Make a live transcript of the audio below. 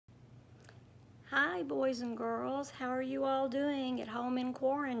Hi, boys and girls. How are you all doing at home in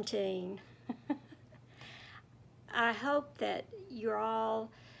quarantine? I hope that you're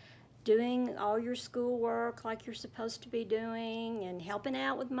all doing all your schoolwork like you're supposed to be doing and helping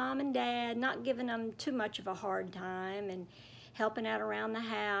out with mom and dad, not giving them too much of a hard time, and helping out around the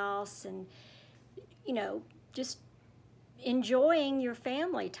house and, just enjoying your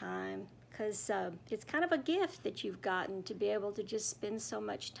family time, because it's kind of a gift that you've gotten to be able to just spend so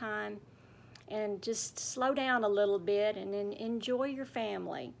much time and just slow down a little bit and enjoy your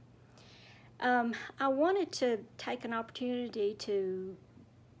family. I wanted to take an opportunity to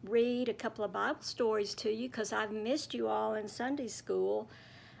read a couple of Bible stories to you because I've missed you all in Sunday school.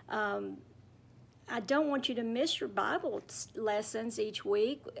 I don't want you to miss your Bible lessons each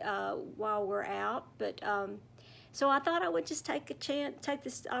week while we're out, but so I thought I would just take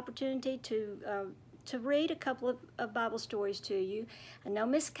this opportunity to read a couple of Bible stories to you. I know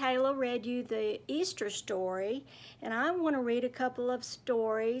Miss Kayla read you the Easter story, and I want to read a couple of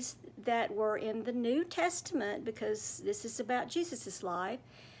stories that were in the New Testament because this is about Jesus' life.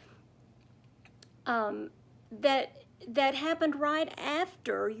 That happened right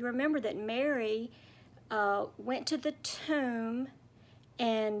after. You remember that Mary went to the tomb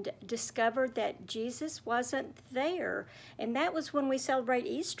and discovered that Jesus wasn't there. And that was when we celebrate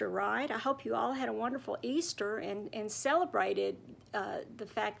Easter, right? I hope you all had a wonderful Easter and celebrated the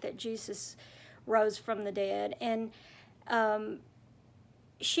fact that Jesus rose from the dead. And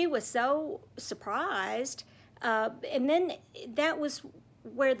she was so surprised. And then that was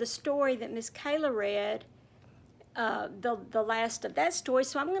where the story that Miss Kayla read, the last of that story.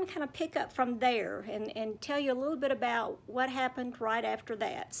 So I'm going to kind of pick up from there and tell you a little bit about what happened right after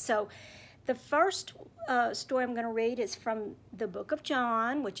that. So the first story I'm going to read is from the book of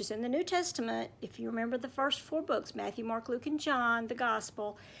John, which is in the New Testament. If you remember the first four books, Matthew, Mark, Luke, and John, the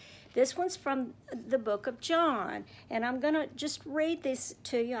gospel. This one's from the book of John, and I'm going to just read this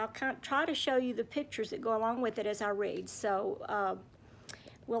to you. I'll try to show you the pictures that go along with it as I read. So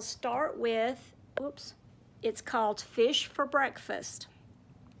we'll start with, it's called Fish for Breakfast.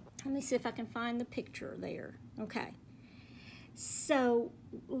 Let me see if I can find the picture there. Okay. So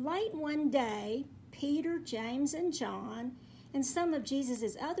late one day, Peter, James, and John, and some of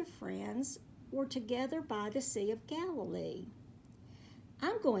Jesus' other friends were together by the Sea of Galilee.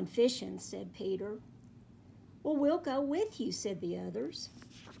 "I'm going fishing," said Peter. "Well, we'll go with you," said the others.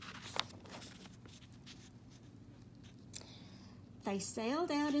 They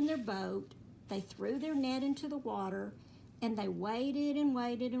sailed out in their boat. They threw their net into the water, and they waited and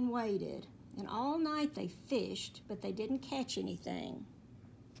waited and waited. And all night they fished, but they didn't catch anything.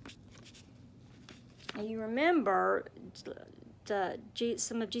 Now you remember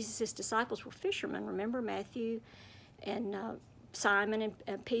some of Jesus' disciples were fishermen. Remember Matthew and Simon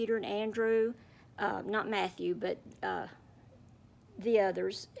and Peter and Andrew, not Matthew, but the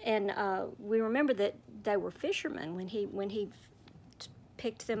others. And we remember that they were fishermen when he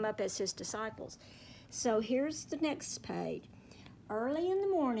picked them up as his disciples. So here's the next page. Early in the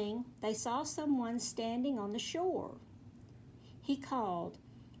morning, they saw someone standing on the shore. He called,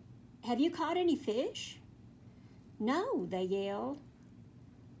 "Have you caught any fish?" "No," they yelled.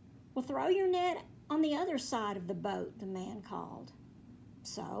 "Well, throw your net on the other side of the boat," the man called.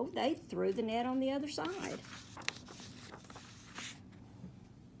 So they threw the net on the other side.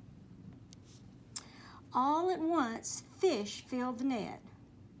 All at once, fish filled the net.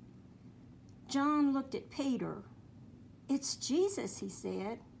 John looked at Peter. "It's Jesus," he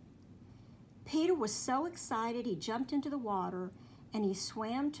said. Peter was so excited he jumped into the water and he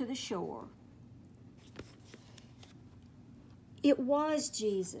swam to the shore. It was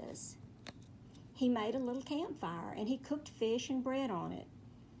Jesus. He made a little campfire and he cooked fish and bread on it.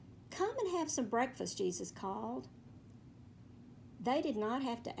 "Come and have some breakfast," Jesus called. They did not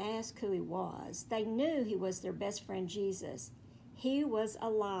have to ask who he was. They knew he was their best friend Jesus. He was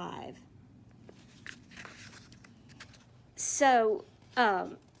alive. So,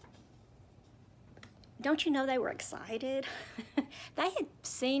 don't you know they were excited? They had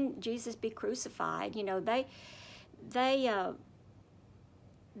seen Jesus be crucified. They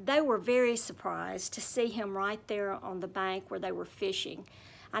were very surprised to see him right there on the bank where they were fishing.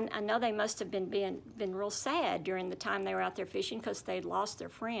 I know they must have been real sad during the time they were out there fishing because they'd lost their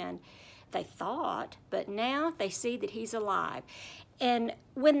friend, they thought, but now they see that he's alive. And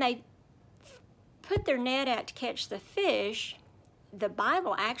when they put their net out to catch the fish, the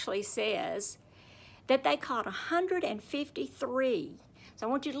Bible actually says that they caught 153. So I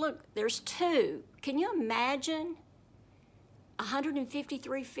want you to look, there's two. Can you imagine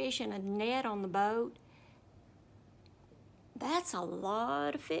 153 fish in a net on the boat? That's a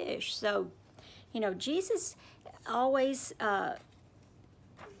lot of fish. So You know, Jesus always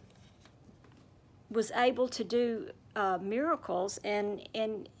was able to do miracles, and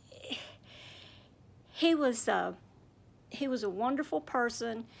he was a wonderful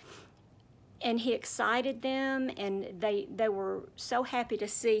person, and he excited them, and they were so happy to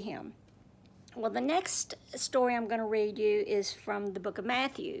see him. Well, the next story I'm going to read you is from the book of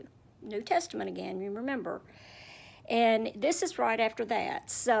Matthew, New Testament again, you remember. And this is right after that.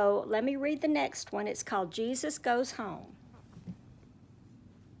 So let me read the next one. It's called Jesus Goes Home.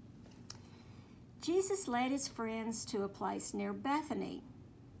 Jesus led his friends to a place near Bethany.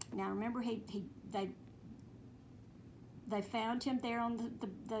 Now remember, they found him there on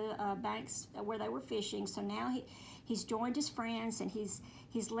the banks where they were fishing. So now he's joined his friends, and he's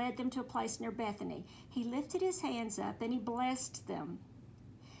led them to a place near Bethany. He lifted his hands up and he blessed them.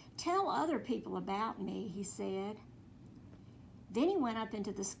 "Tell other people about me," he said. Then he went up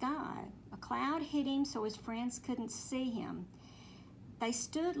into the sky. A cloud hid him so his friends couldn't see him. They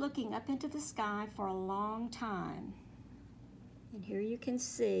stood looking up into the sky for a long time. And here you can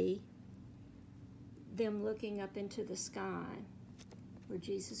see them looking up into the sky where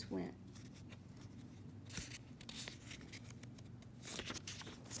Jesus went.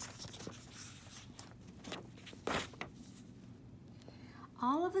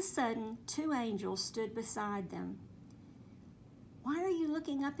 All of a sudden, two angels stood beside them. "Why are you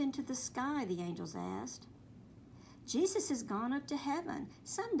looking up into the sky?" the angels asked. "Jesus has gone up to heaven.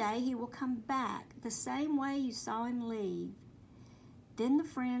 Someday he will come back the same way you saw him leave." Then the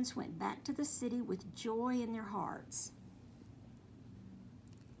friends went back to the city with joy in their hearts.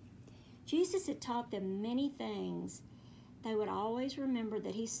 Jesus had taught them many things. They would always remember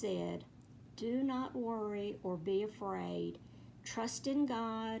that he said, "Do not worry or be afraid. Trust in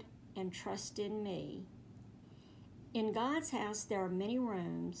God and trust in me." In God's house there are many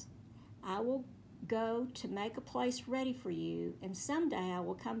rooms. I will go to make a place ready for you, and someday I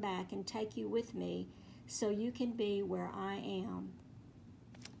will come back and take you with me so you can be where I am.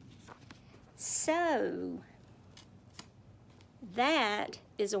 So, that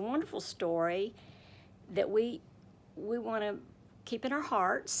is a wonderful story that we want to keep in our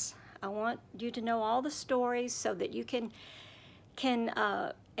hearts. I want you to know all the stories so that you can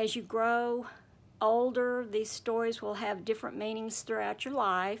as you grow older, these stories will have different meanings throughout your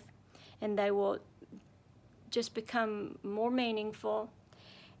life, and they will just become more meaningful,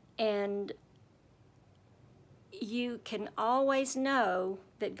 and you can always know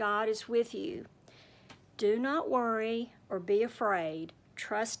that God is with you. Do not worry or be afraid.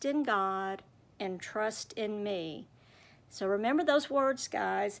 Trust in God and trust in me. So remember those words,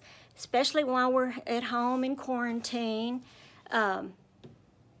 guys, especially while we're at home in quarantine.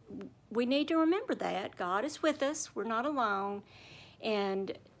 We need to remember that God is with us. We're not alone.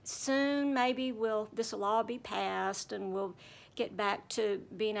 And soon maybe this will all be past, and we'll get back to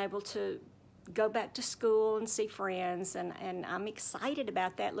being able to go back to school and see friends. And I'm excited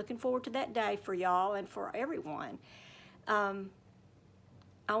about that. Looking forward to that day for y'all and for everyone. I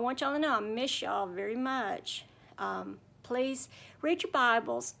want y'all to know I miss y'all very much. Please read your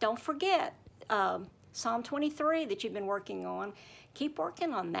Bibles. Don't forget Psalm 23 that you've been working on. Keep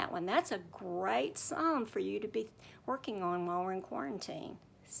working on that one. That's a great psalm for you to be working on while we're in quarantine.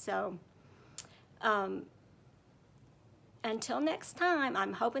 So, until next time,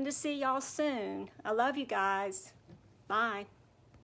 I'm hoping to see y'all soon. I love you guys. Bye.